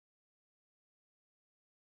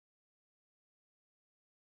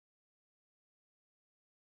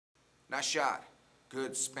Nice shot.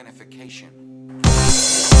 Good spinification.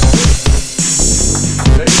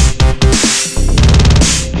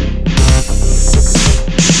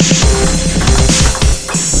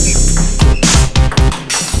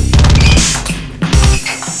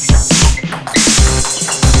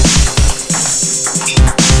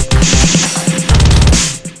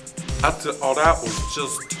 Oh, that was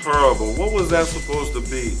just terrible. What was that supposed to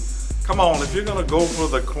be? Come on, if you're gonna go for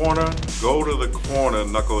the corner, go to the corner,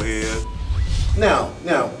 knucklehead. Now,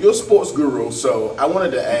 you're a sports guru, so I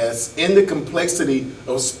wanted to ask, in the complexity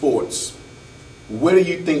of sports, where do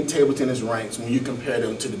you think table tennis ranks when you compare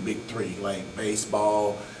them to the big three, like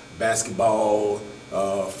baseball, basketball,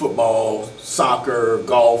 football, soccer,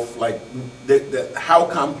 golf? Like, how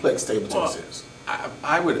complex table tennis is?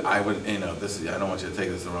 I would, you know, this is, I don't want you to take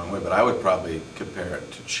this the wrong way, but I would probably compare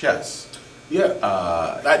it to chess. Yeah,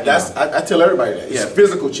 I tell everybody that. It's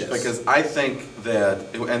physical chess. Because I think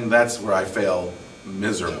that, and that's where I fail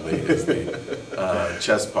miserably, is the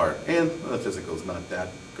chess part. And the physical is not that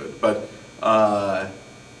good. But I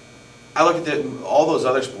look at all those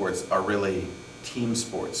other sports are really team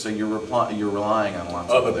sports. So you're relying on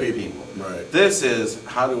lots of other people. Right. This is,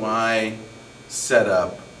 how do I set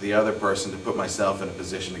up the other person to put myself in a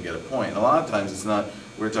position to get a point? And a lot of times it's not,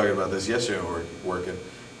 we were talking about this yesterday working,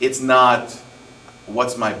 it's not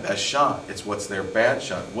what's my best shot, it's what's their bad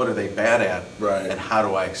shot. What are they bad at? Right. And how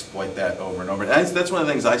do I exploit that over and over? And that's one of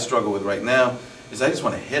the things I struggle with right now, is I just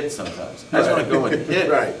want to hit sometimes. I just want to go and hit.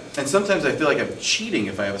 Right. And sometimes I feel like I'm cheating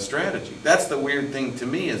if I have a strategy. That's the weird thing to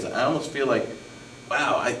me, is I almost feel like,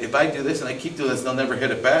 wow, if I do this and I keep doing this, they'll never hit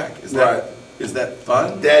it back. Is that, is that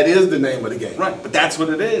fun? That is the name of the game. Right, but that's what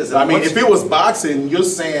it is. I mean, if it was boxing, you're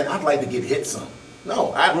saying, I'd like to get hit some.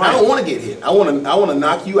 No, I don't want to get hit. I want to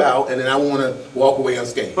knock you out, and then I want to walk away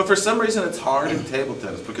unscathed. But for some reason, it's hard in table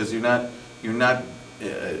tennis because you're not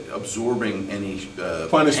absorbing any pain or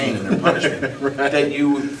punishment. Right. That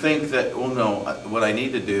you think that, well, no, what I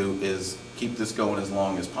need to do is keep this going as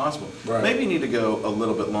long as possible. Right. Maybe you need to go a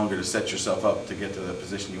little bit longer to set yourself up to get to the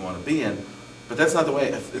position you want to be in. But that's not the way.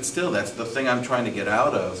 It's still, that's the thing I'm trying to get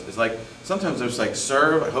out of. It's like sometimes there's like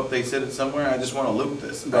serve. I hope they sit it somewhere. I just want to loop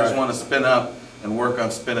this. I just want to spin up and work on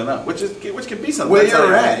spinning up, which can be something. Where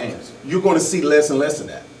you're at, you're going to see less and less of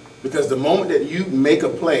that, because the moment that you make a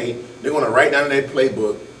play, they're going to write down in their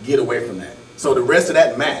playbook, get away from that. So the rest of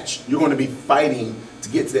that match, you're going to be fighting to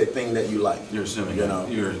get to that thing that you like. You're assuming,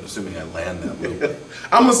 you're assuming I land that loop.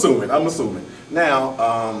 I'm assuming.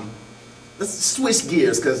 Now, let's switch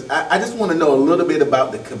gears, because I just want to know a little bit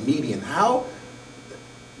about the comedian. How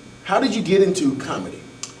did you get into comedy?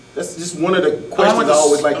 That's just one of the questions I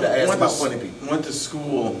always like to ask about funny people. Went to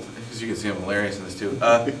school, as you can see I'm hilarious in this too.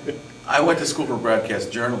 I went to school for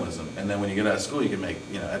broadcast journalism, and then when you get out of school you can make,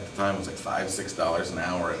 at the time it was like $5–6 an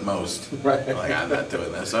hour at most. Right. I'm like, I'm not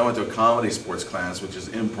doing this. So I went to a comedy sports class, which is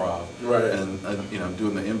improv. Right. And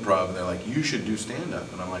doing the improv, and they're like, you should do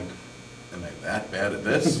stand-up. And I'm like, am I that bad at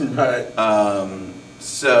this? Right.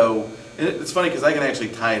 So it's funny because I can actually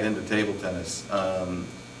tie it into table tennis.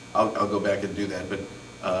 I'll go back and do that, but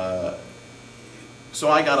so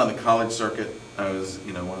I got on the college circuit. I was,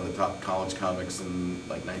 one of the top college comics in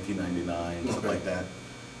like 1999, something like that.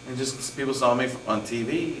 And just people saw me on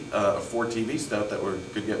TV, for TV stuff that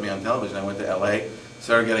could get me on television. I went to LA,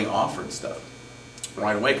 started getting offered stuff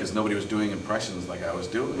right away because nobody was doing impressions like I was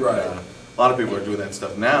doing. Right. A lot of people are doing that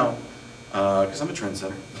stuff now because I'm a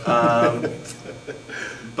trendsetter.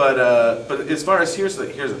 But as far as here's the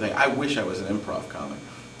thing, I wish I was an improv comic,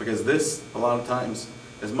 because this, a lot of times,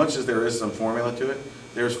 as much as there is some formula to it,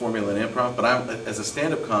 there's formula in improv, but as a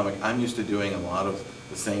stand-up comic, I'm used to doing a lot of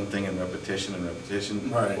the same thing in repetition and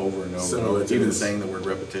repetition, right, over and over Similar and over. to Even this. saying the word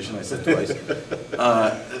repetition, I said twice.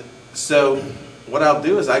 So what I'll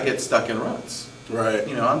do is I get stuck in ruts. Right.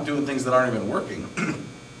 I'm doing things that aren't even working,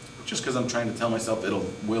 just because I'm trying to tell myself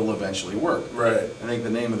will eventually work. Right. I think the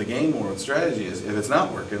name of the game or strategy is, if it's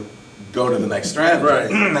not working, go to the next strategy.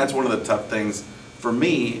 Right. That's one of the tough things for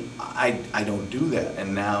me. I don't do that,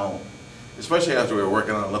 and now, especially after we were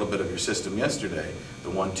working on a little bit of your system yesterday, the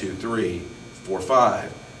 1, 2, 3, 4,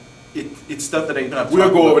 5. It's stuff that we'll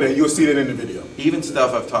go over there. You'll see that in the video. Even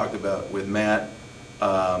stuff I've talked about with Matt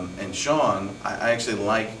and Sean. I actually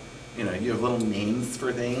like. You have little names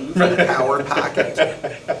for things. The power pocket.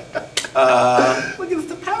 Look, it's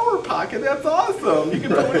the power pocket. That's awesome. You can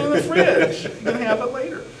put it in the fridge. You can have it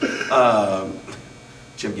later.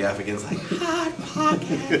 Jim Gaffigan's like, hot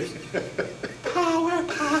pocket, power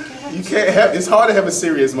pocket. You can't have. It's hard to have a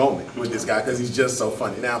serious moment with this guy because he's just so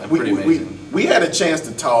funny. Now we had a chance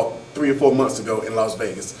to talk 3 or 4 months ago in Las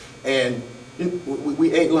Vegas, and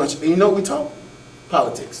we ate lunch. And you know what we talked?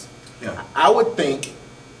 Politics. Yeah. I would think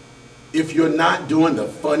if you're not doing the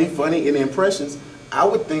funny in the impressions, I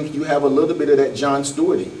would think you have a little bit of that Jon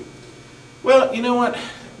Stewart in you. Well, you know what?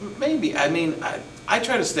 Maybe. I mean, I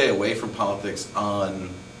try to stay away from politics on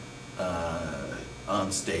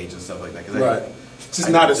stage and stuff like that. 'Cause Right. It's just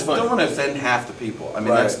not as I funny. don't want to offend half the people. I mean,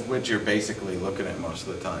 Right. that's what you're basically looking at most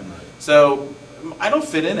of the time. Right. So I don't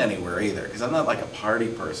fit in anywhere either because I'm not like a party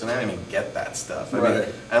person. I don't even get that stuff. I mean, Right.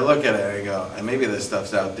 I look at it and I go, maybe this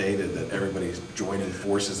stuff's outdated, that everybody's joining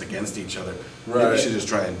forces against each other. Maybe we Right. should just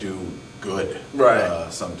try and do good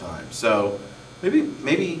Right. sometimes. So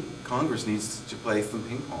maybe Congress needs to play some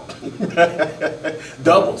ping pong.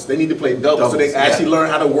 Doubles. They need to play doubles so they Doubles, actually yeah. learn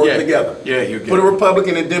how to work Yeah. together. Yeah, you get Put a it.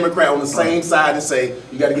 Republican and Democrat on the same side and say,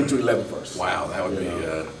 you got to get to 11 first. Wow, that would You be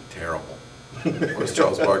know. terrible. What was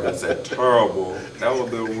Charles Barkley said? Terrible. That would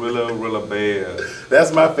be really bad.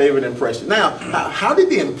 That's my favorite impression. Now, how did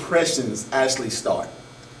the impressions actually start?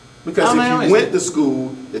 Because I if always you went did. to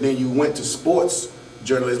school, and then you went to sports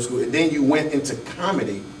journalism school, and then you went into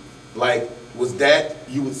comedy, like, was that,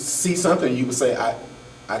 you would see something, and you would say, I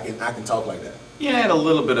can talk like that? Yeah, I had a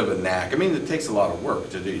little bit of a knack. I mean, it takes a lot of work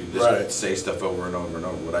to do. You just Right. say stuff over and over and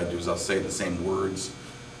over. What I do is I'll say the same words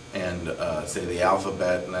and say the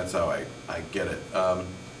alphabet, and that's how I get it.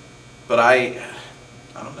 But I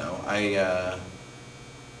don't know.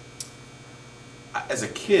 As a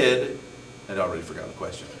kid, I'd already forgotten the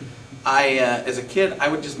question. As a kid, I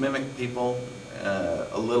would just mimic people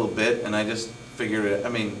a little bit, and I just figured it. I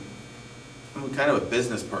mean, I'm kind of a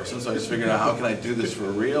business person, so I just figured out how can I do this for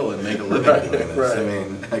real and make a living Right, doing this. right. I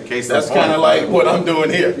mean, case in That's point, kind of like what I'm doing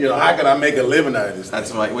here. You know, how can I make a living out of this?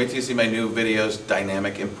 That's my. Wait till you see my new videos,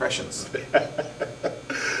 dynamic impressions.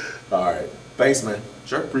 All right. Thanks, man.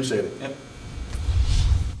 Sure. Appreciate it. Yep.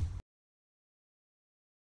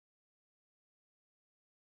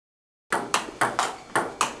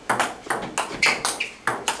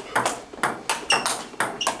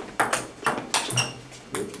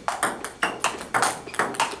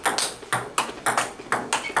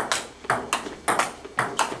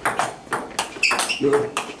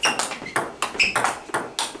 Good.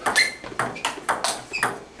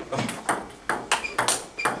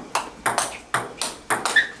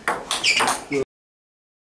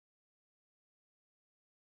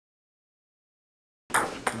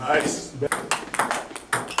 Nice.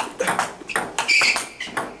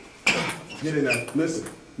 Get in there. Listen,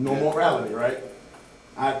 no morality, right?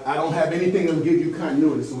 I don't have anything that will give you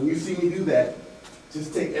continuity. So when you see me do that,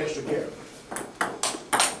 just take extra care.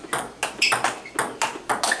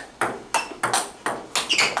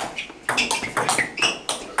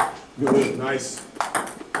 Good, nice.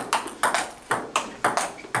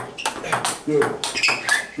 Good,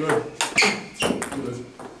 good, good.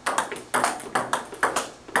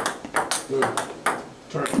 Good.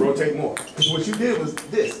 Turn, rotate more. Because what you did was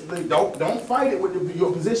this. Like, don't fight it with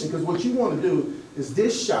your position. Because what you want to do is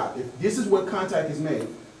this shot. If this is where contact is made,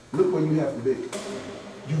 look where you have to be.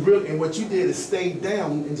 You really, and what you did is stay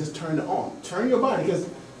down and just turn the arm. Turn your body because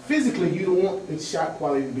physically you don't want the shot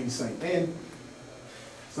quality to be the same. And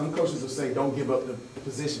some coaches will say, don't give up the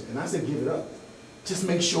position. And I said, give it up. Just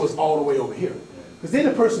make sure it's all the way over here. Because then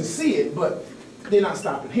the person see it, but they're not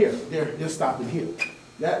stopping here. They're stopping here.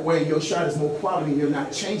 That way your shot is more quality and you're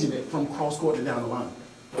not changing it from cross court to down the line.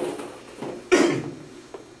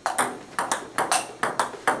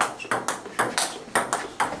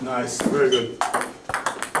 Nice, very good.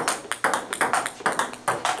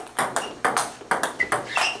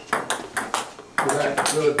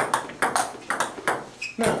 Good.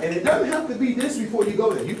 Now, and it doesn't have to be this before you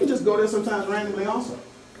go there. You can just go there sometimes randomly also.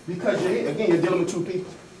 Because, again, you're dealing with two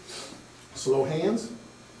people. Slow hands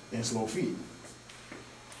and slow feet.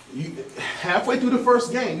 Halfway through the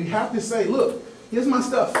first game, you have to say, look, here's my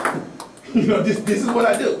stuff. You know, this is what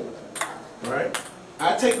I do. All right?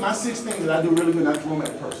 I take my 6 things that I do really good and I throw them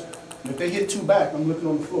at the person. And if they hit 2 back, I'm looking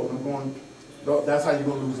on the floor and I'm going, that's how you're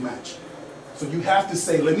going to lose the match. So you have to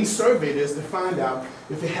say, let me survey this to find out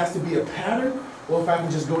if it has to be a pattern or if I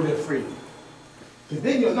can just go there freely. Because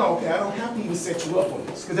then you'll know, okay, I don't have to even set you up on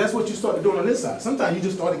this. Because that's what you started doing on this side. Sometimes you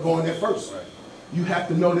just started going there first. Right. You have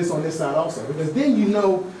to know this on this side also. Because then you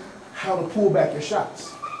know how to pull back your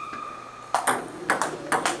shots.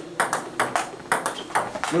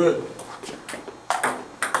 Good.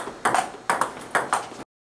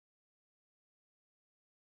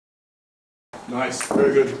 Nice,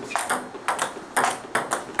 very good.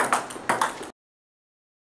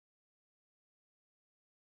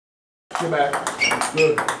 Get back,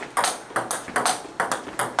 good.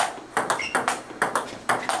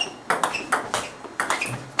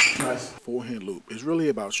 Nice. Forehand loop is really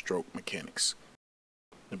about stroke mechanics.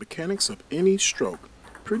 The mechanics of any stroke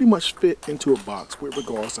pretty much fit into a box with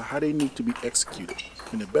regards to how they need to be executed.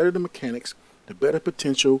 And the better the mechanics, the better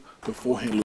potential the forehand